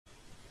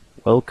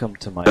Welcome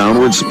to my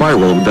Downward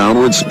spiral,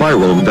 downward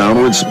spiral,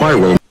 downward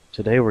spiral.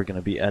 Today we're going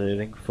to be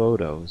editing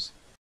photos.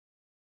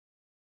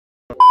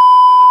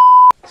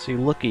 See,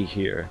 looky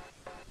here.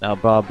 Now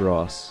Bob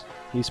Ross,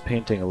 he's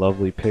painting a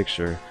lovely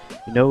picture.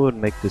 You know what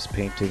would make this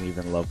painting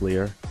even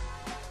lovelier?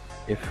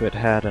 If it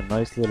had a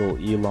nice little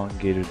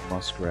elongated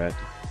muskrat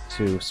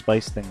to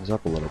spice things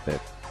up a little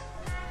bit.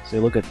 See,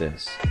 look at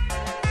this.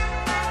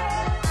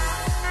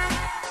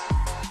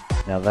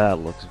 Now that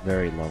looks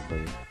very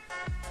lovely.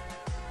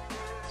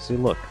 See,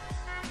 look.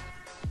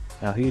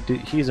 Now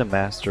he's a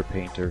master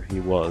painter, he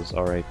was,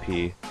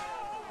 R.I.P.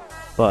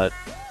 But,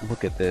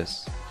 look at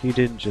this. He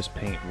didn't just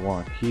paint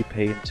one, he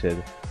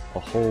painted a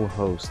whole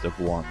host of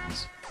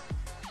ones.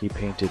 He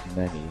painted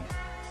many.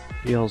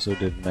 He also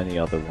did many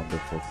other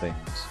wonderful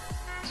things,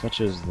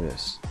 such as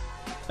this.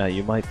 Now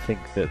you might think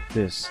that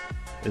this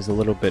is a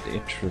little bit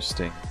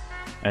interesting,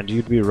 and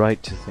you'd be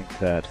right to think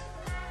that,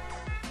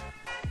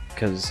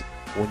 because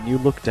when you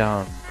look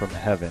down from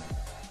heaven,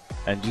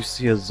 and you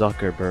see a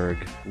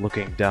Zuckerberg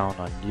looking down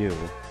on you,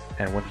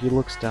 and when he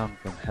looks down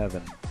from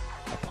heaven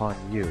upon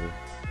you,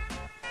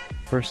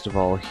 first of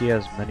all, he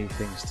has many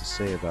things to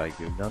say about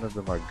you. None of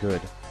them are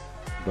good,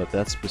 but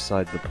that's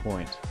beside the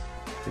point,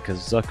 because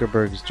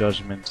Zuckerberg's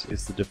judgment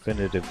is the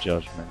definitive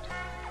judgment.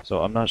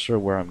 So I'm not sure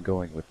where I'm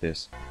going with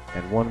this.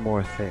 And one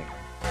more thing.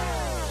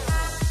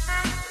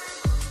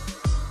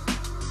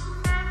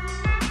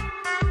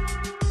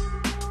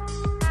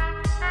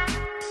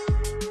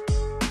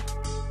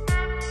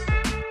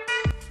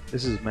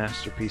 This is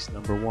masterpiece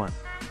number 1.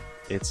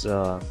 It's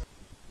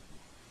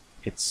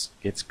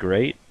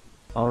great.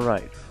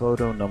 Alright,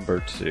 photo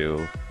number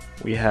 2.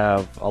 We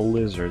have a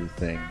lizard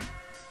thing.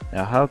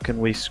 Now how can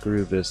we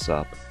screw this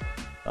up?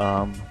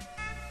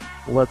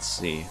 Let's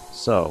see.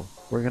 So,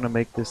 we're gonna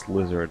make this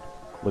lizard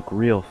look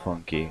real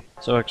funky.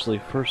 So actually,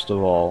 first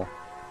of all,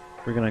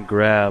 we're gonna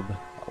grab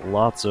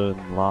lots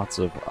and lots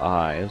of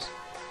eyes.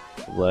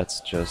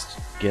 Let's just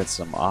get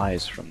some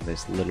eyes from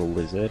this little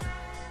lizard.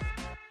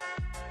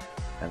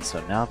 And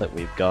so now that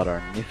we've got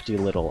our nifty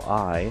little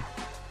eye,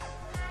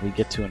 we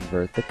get to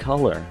invert the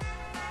color.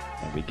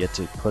 And we get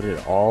to put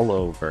it all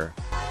over.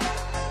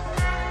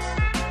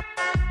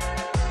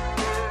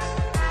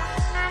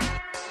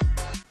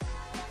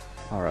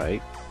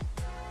 Alright.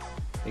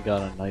 We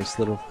got a nice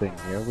little thing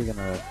here.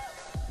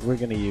 We're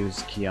gonna use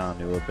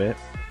Keanu a bit.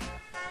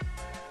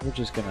 We're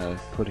just gonna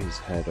put his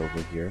head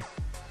over here.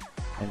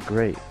 And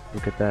great,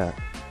 look at that.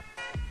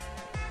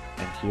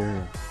 And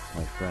here,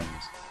 my friends,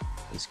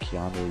 is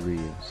Keanu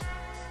Reeves,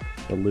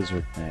 the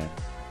Lizard Man.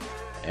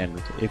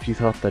 And if you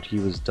thought that he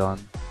was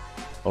done,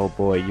 oh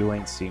boy, you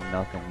ain't seen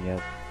nothing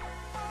yet.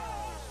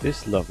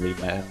 This lovely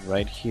man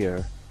right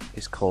here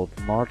is called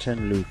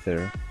Martin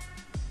Luther,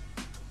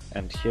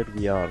 and here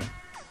we are.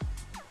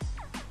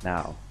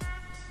 Now,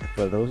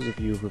 for those of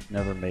you who've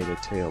never made a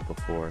tail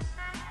before,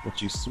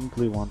 what you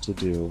simply want to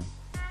do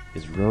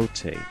is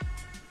rotate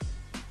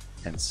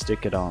and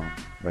stick it on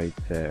right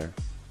there.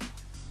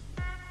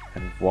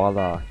 And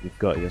voila, you've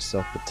got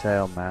yourself a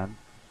tail, man.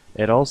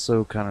 It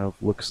also kind of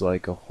looks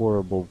like a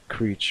horrible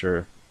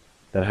creature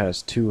that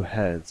has 2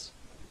 heads.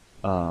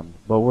 But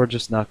we're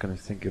just not going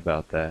to think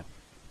about that.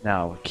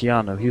 Now,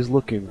 Keanu, he's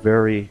looking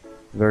very,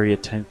 very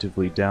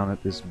attentively down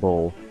at this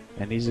bowl,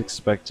 and he's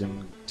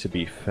expecting to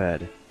be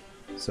fed.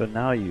 So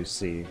now you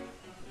see,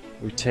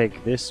 we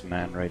take this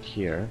man right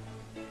here,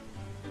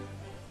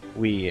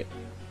 we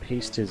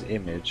paste his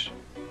image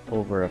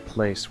over a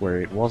place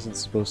where it wasn't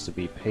supposed to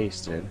be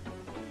pasted,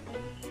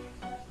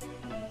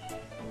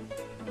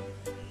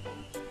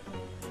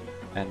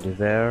 and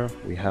there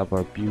we have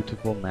our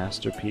beautiful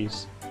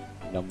masterpiece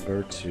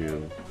number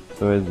 2.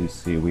 So as you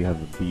see, we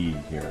have a bee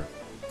here.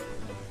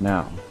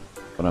 Now,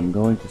 what I'm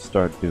going to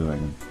start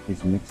doing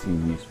is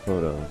mixing these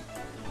photos.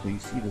 So you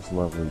see this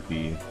lovely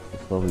bee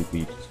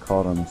just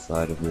caught on the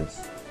side of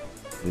this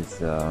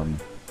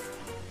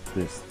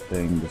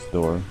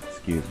door.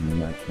 Excuse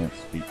me, I can't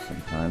speak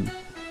sometimes.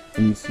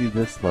 And you see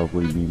this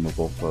lovely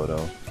memeable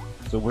photo.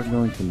 So we're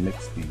going to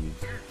mix these.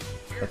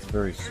 That's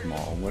very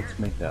small. Let's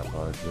make that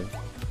larger.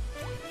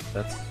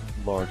 That's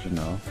large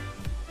enough.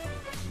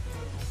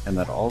 And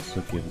that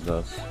also gives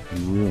us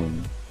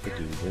room to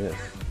do this.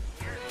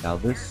 Now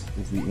this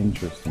is the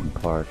interesting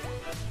part.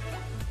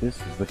 This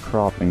is the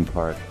cropping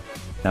part.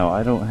 Now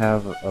I don't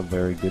have a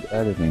very good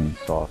editing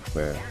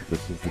software.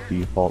 This is the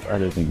default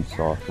editing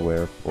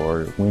software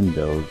for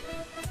Windows.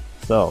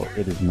 So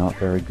it is not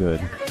very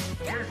good.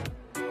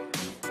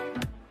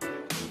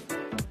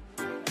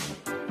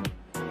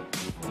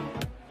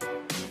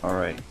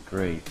 Alright,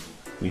 great.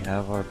 We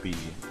have our bee.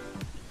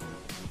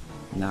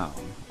 Now,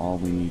 all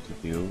we need to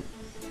do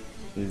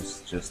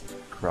is just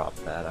crop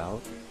that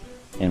out,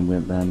 and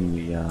then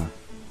we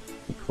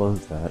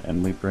close that,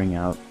 and we bring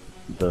out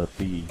the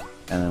bee,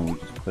 and then we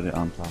just put it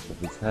on top of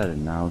his head,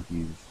 and now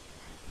he's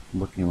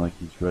looking like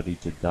he's ready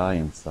to die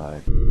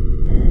inside.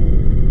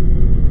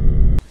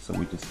 So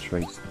we just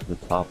trace the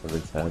top of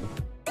his head.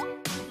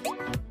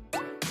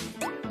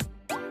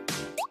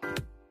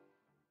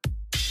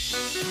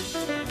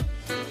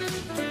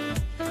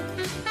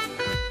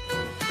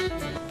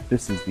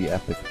 this is the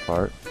epic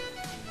part.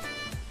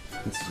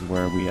 This is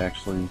where we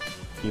actually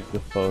give the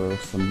photo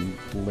some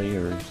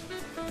layers.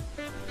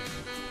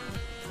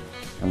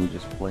 And we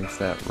just place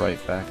that right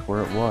back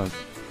where it was.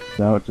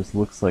 Now it just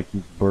looks like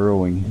he's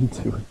burrowing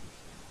into it.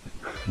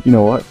 You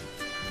know what?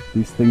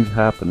 These things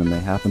happen, and they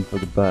happen for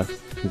the best.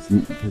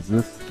 Because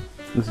this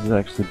is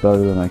actually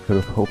better than I could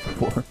have hoped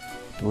for.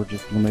 So we're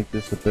just gonna make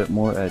this a bit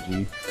more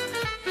edgy.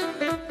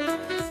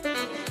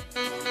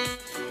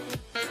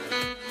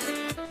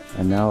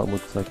 And now it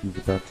looks like he's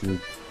about to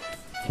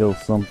kill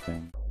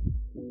something.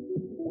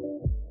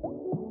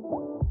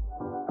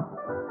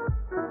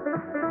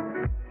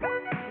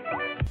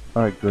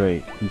 Alright,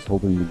 great. He's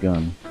holding the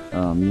gun.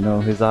 You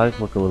know, his eyes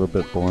look a little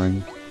bit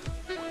boring.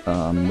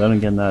 Then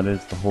again, that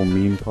is the whole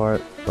meme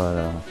part,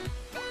 but,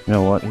 you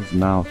know what? His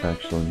mouth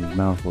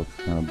looks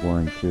kind of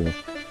boring too.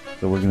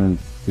 So we're gonna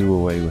do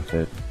away with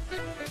it.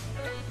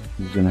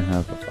 He's gonna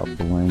have a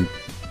blank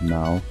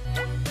mouth.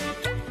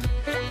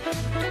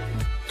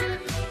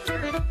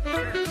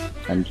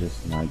 And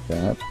just like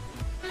that.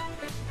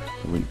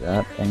 Delete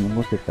that, and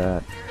look at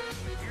that.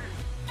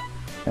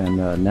 And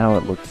now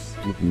it looks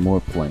even more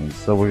plain.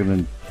 So we're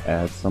gonna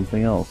add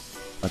something else.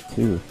 A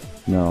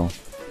tooth. No.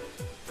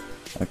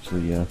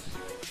 Actually, yes.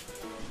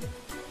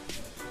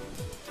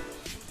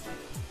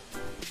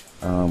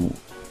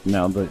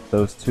 Now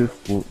those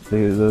teeth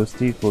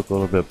look a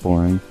little bit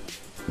boring.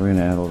 We're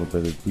gonna add a little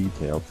bit of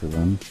detail to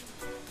them.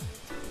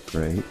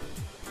 Great.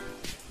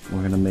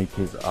 We're gonna make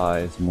his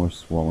eyes more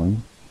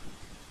swollen.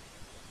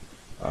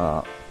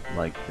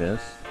 Like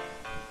this.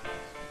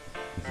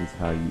 This is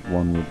how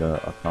one would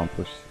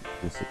accomplish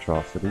this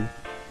atrocity.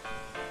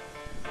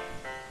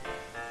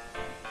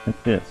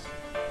 Like this.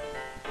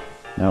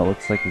 Now it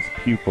looks like his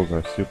pupils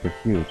are super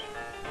huge,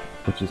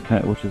 which is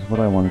what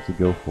I wanted to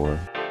go for.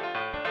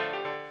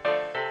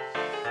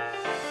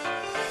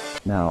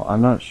 Now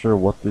I'm not sure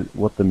what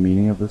the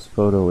meaning of this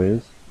photo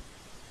is.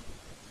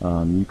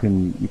 You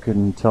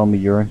can tell me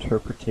your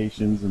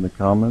interpretations in the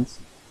comments.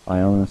 I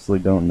honestly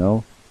don't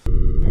know.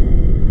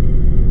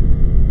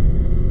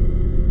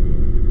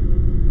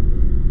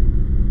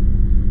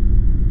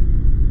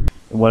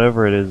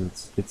 Whatever it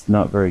is, it's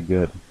not very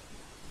good.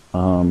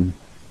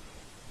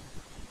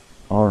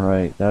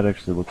 Alright, that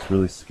actually looks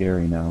really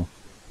scary now.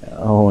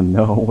 Oh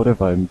no, what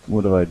have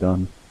I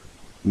done?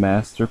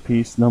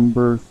 Masterpiece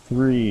number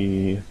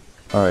 3.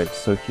 Alright,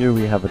 so here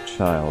we have a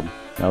child.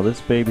 Now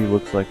this baby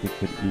looks like it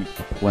could eat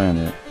a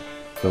planet,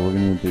 so we're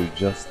gonna do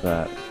just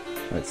that.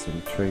 Alright, so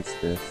we trace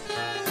this.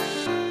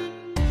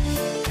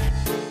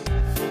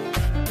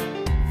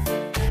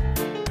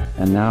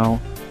 And now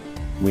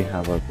we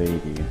have our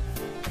baby.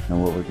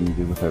 And what we're gonna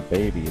do with our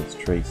baby is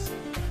trace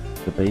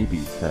the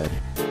baby's head.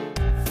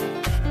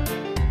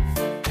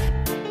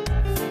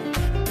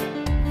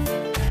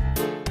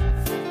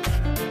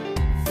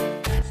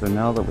 So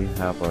now that we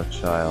have our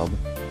child,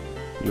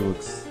 he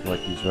looks like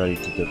he's ready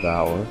to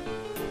devour.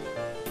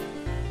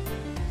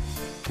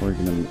 We're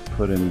gonna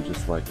put him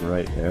just like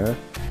right there.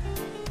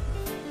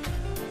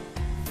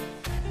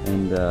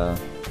 And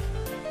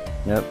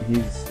yep,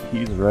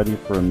 he's ready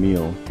for a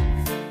meal.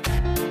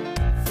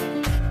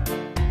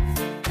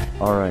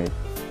 Alright,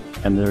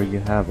 and there you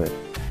have it.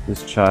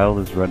 This child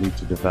is ready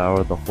to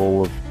devour the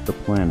whole of the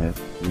planet.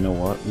 You know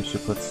what? We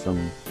should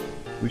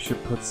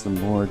put some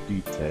more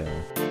detail.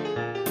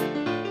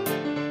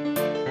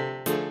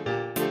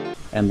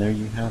 And there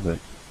you have it.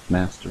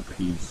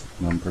 Masterpiece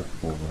number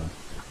 4.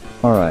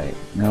 Alright,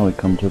 now we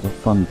come to the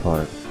fun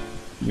part.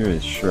 Here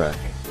is Shrek.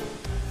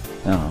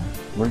 Now,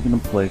 we're gonna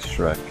place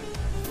Shrek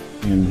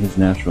in his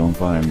natural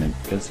environment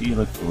because he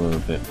looks a little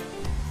bit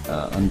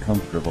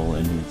uncomfortable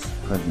in his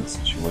present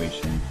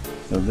situation.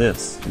 So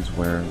this is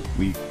where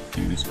we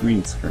use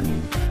green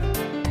screen.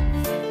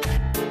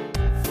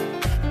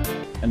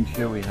 And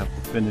here we have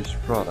the finished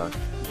product.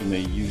 You may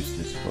use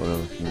this photo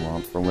if you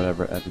want for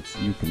whatever edits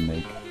you can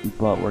make,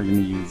 but we're going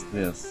to use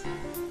this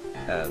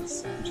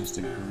as just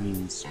a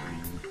green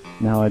screen.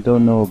 Now I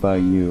don't know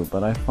about you,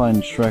 but I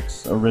find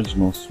Shrek's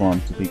original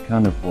swamp to be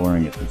kind of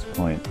boring at this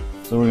point,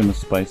 so we're going to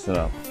spice it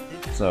up.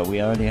 So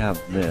we already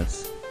have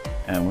this,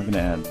 and we're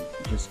going to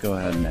just go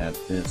ahead and add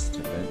this to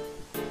it,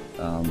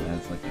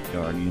 as like a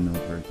guardian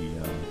over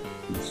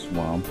the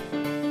swamp.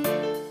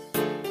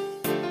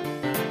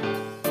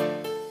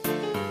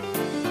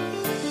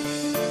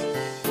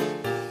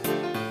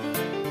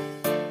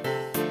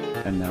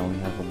 And now we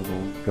have a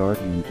little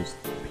guardian just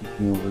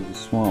peeking over the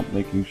swamp,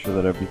 making sure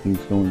that everything's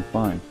going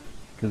fine.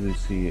 Because you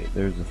see,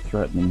 there's a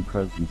threatening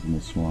presence in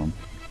the swamp.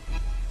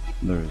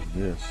 There's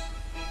this.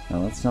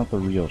 Now that's not the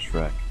real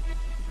Shrek.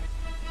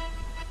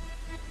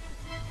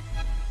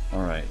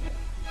 Alright.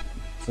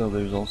 So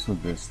there's also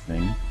this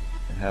thing.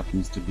 It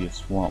happens to be a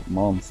swamp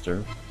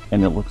monster,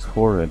 and it looks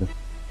horrid.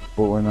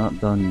 But we're not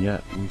done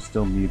yet. We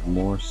still need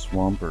more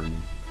swampery.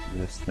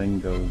 This thing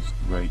goes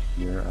right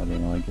here. I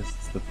don't know, I guess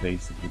it's the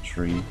face of the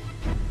tree.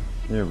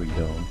 There we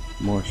go.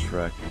 More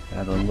Shrek.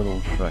 Add a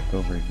little Shrek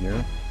over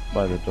here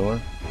by the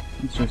door.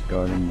 He's just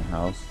guarding the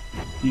house.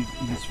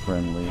 He's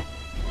friendly.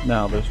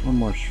 Now, there's one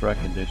more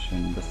Shrek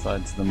edition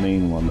besides the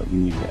main one that we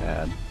need to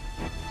add.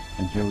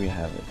 And here we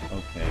have it.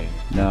 Okay,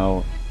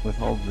 now,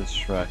 with all this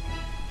Shrek,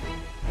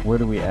 where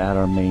do we add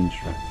our main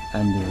Shrek?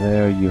 And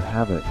there you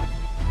have it.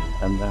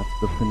 And that's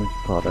the finished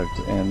product,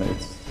 and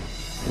it's...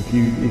 If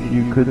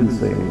you couldn't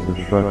say it was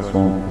a Shrek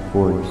song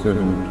before, you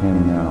certainly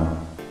can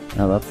now.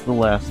 Now that's the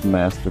last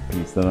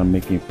masterpiece that I'm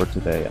making for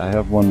today. I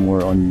have one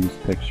more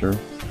unused picture,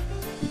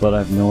 but I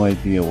have no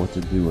idea what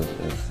to do with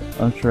this.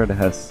 I'm sure it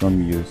has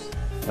some use.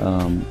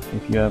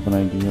 If you have an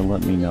idea,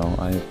 let me know.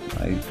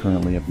 I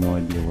currently have no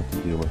idea what to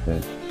do with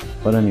it.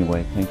 But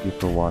anyway, thank you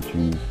for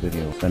watching these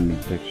videos. Send me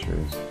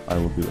pictures. I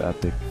will do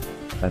epic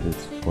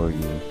edits for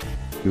you.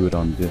 Do it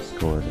on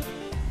Discord.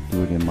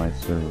 Do it in my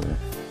server.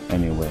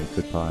 Anyway,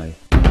 goodbye.